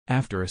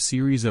After a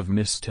series of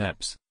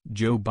missteps,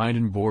 Joe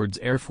Biden boards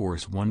Air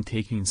Force One,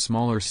 taking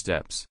smaller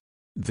steps.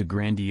 The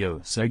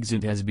grandiose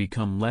exit has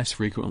become less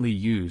frequently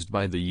used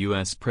by the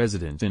U.S.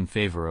 president in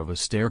favor of a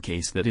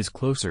staircase that is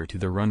closer to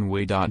the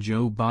runway.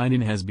 Joe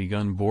Biden has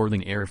begun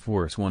boarding Air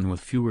Force One with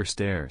fewer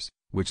stairs,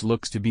 which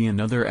looks to be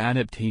another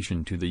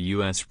adaptation to the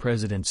U.S.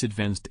 president's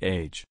advanced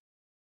age.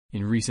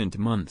 In recent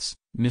months,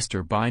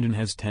 Mr. Biden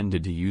has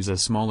tended to use a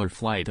smaller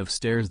flight of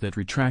stairs that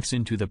retracts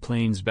into the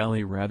plane's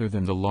belly rather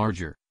than the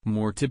larger,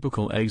 more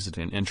typical exit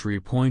and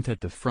entry point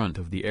at the front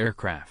of the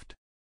aircraft.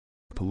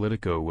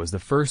 Politico was the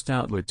first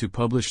outlet to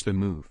publish the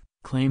move,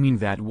 claiming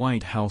that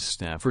White House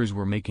staffers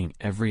were making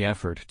every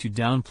effort to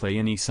downplay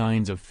any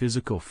signs of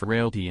physical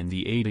frailty in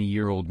the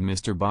 80-year-old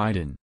Mr.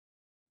 Biden.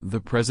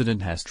 The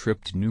president has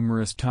tripped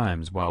numerous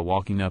times while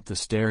walking up the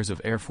stairs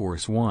of Air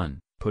Force One,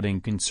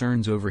 putting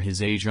concerns over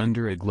his age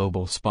under a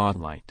global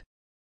spotlight.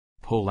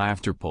 Poll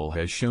after poll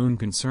has shown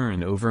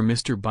concern over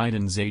Mr.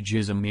 Biden's age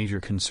is a major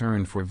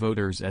concern for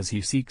voters as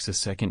he seeks a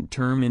second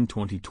term in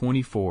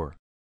 2024.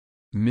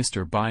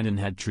 Mr. Biden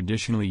had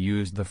traditionally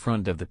used the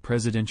front of the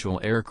presidential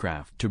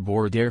aircraft to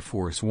board Air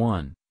Force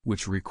One,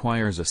 which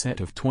requires a set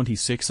of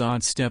 26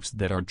 odd steps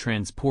that are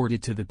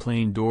transported to the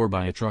plane door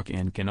by a truck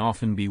and can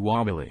often be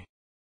wobbly.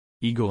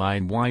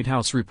 Eagle-eyed White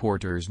House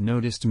reporters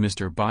noticed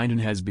Mr. Biden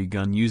has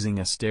begun using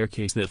a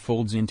staircase that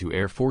folds into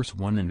Air Force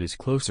One and is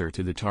closer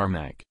to the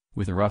tarmac,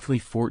 with roughly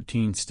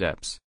 14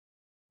 steps.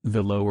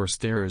 The lower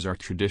stairs are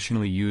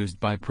traditionally used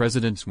by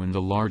presidents when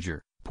the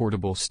larger,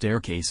 portable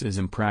staircase is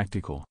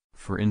impractical,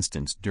 for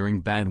instance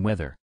during bad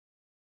weather.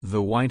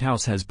 The White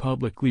House has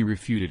publicly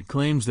refuted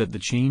claims that the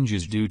change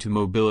is due to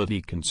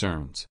mobility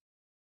concerns.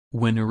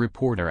 When a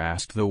reporter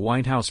asked the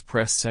White House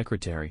press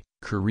secretary,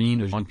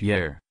 Karine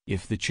Jean-Pierre,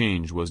 if the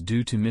change was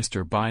due to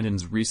Mr.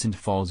 Biden's recent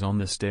falls on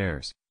the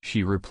stairs,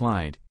 she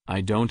replied,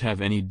 "I don't have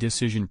any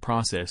decision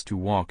process to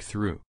walk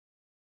through."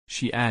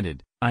 She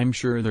added, "I'm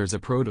sure there's a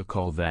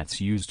protocol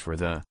that's used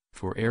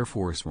for Air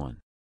Force One.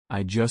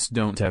 I just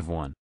don't have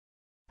one."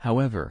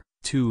 However,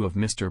 two of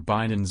Mr.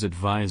 Biden's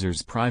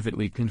advisors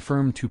privately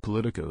confirmed to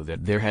Politico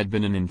that there had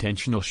been an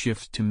intentional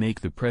shift to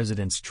make the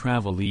president's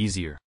travel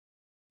easier.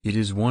 It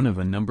is one of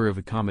a number of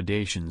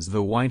accommodations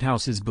the White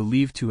House is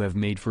believed to have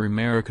made for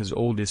America's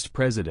oldest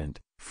president,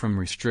 from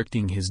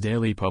restricting his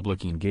daily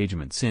public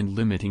engagements and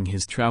limiting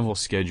his travel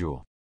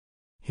schedule.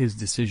 His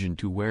decision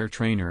to wear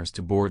trainers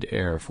to board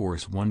Air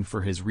Force One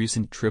for his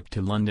recent trip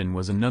to London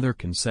was another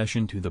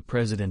concession to the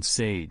president's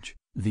age,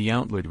 the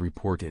outlet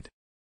reported.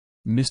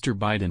 Mr.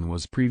 Biden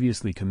was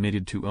previously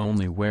committed to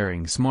only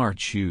wearing smart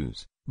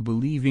shoes,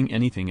 believing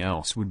anything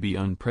else would be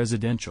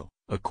unpresidential,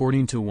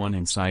 according to one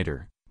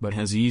insider, but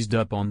has eased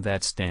up on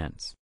that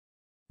stance.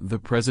 The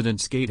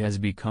president's gait has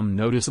become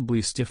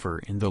noticeably stiffer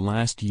in the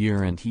last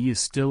year and he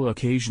is still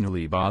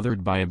occasionally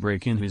bothered by a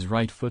break in his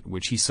right foot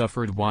which he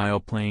suffered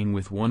while playing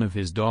with one of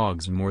his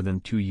dogs more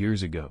than 2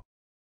 years ago.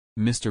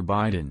 Mr.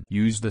 Biden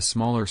used the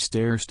smaller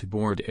stairs to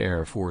board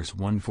Air Force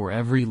One for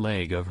every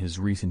leg of his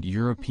recent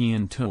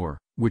European tour,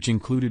 which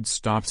included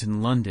stops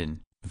in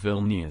London,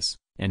 Vilnius,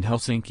 and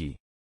Helsinki.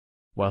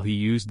 While he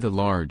used the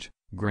large,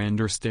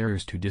 grander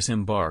stairs to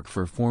disembark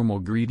for formal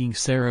greeting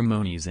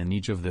ceremonies in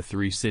each of the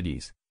 3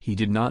 cities, he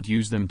did not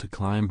use them to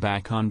climb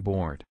back on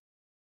board.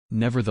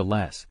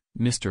 Nevertheless,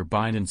 Mr.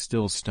 Biden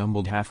still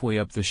stumbled halfway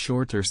up the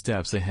shorter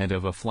steps ahead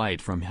of a flight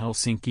from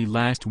Helsinki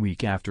last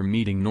week after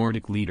meeting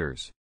Nordic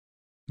leaders.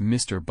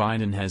 Mr.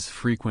 Biden has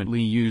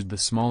frequently used the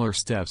smaller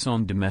steps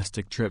on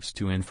domestic trips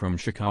to and from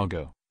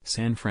Chicago,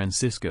 San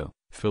Francisco,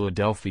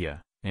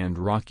 Philadelphia, and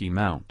Rocky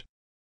Mount.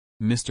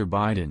 Mr.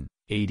 Biden,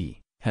 80,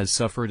 has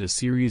suffered a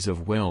series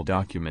of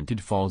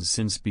well-documented falls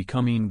since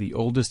becoming the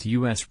oldest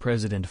U.S.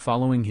 president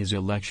following his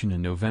election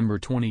in November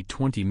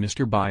 2020.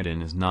 Mr.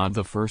 Biden is not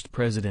the first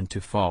president to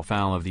fall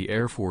foul of the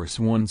Air Force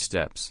One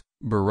steps.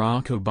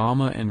 Barack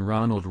Obama and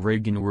Ronald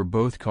Reagan were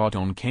both caught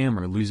on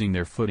camera losing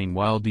their footing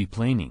while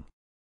deplaning.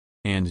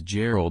 And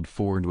Gerald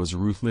Ford was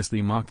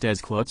ruthlessly mocked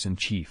as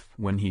klutz-in-chief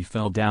when he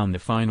fell down the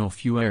final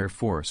few Air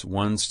Force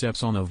One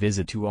steps on a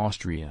visit to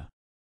Austria.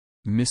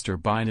 Mr.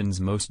 Biden's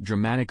most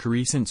dramatic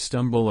recent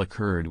stumble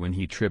occurred when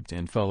he tripped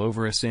and fell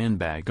over a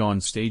sandbag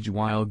on stage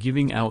while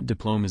giving out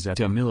diplomas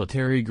at a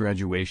military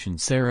graduation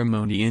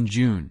ceremony in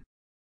June.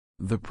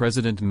 The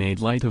president made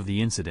light of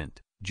the incident,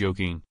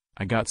 joking,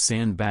 "I got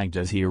sandbagged,"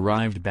 as he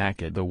arrived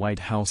back at the White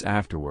House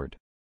afterward.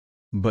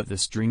 But the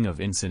string of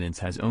incidents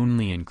has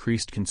only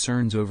increased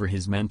concerns over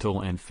his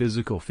mental and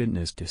physical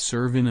fitness to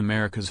serve in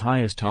America's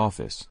highest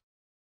office.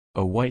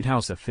 A White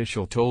House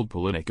official told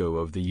Politico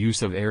of the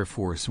use of Air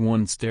Force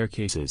One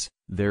staircases,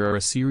 "There are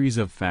a series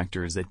of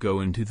factors that go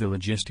into the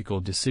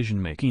logistical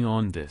decision-making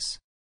on this.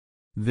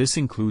 This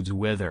includes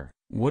weather,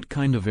 what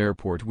kind of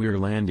airport we're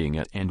landing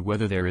at, and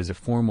whether there is a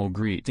formal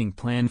greeting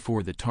plan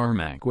for the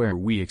tarmac where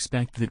we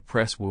expect that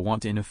press will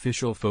want an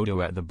official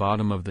photo at the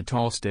bottom of the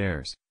tall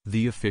stairs,"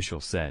 the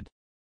official said.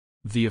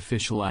 The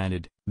official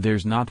added,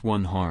 "There's not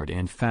one hard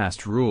and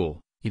fast rule.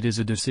 It is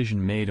a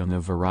decision made on a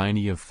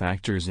variety of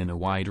factors in a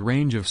wide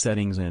range of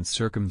settings and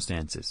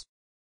circumstances."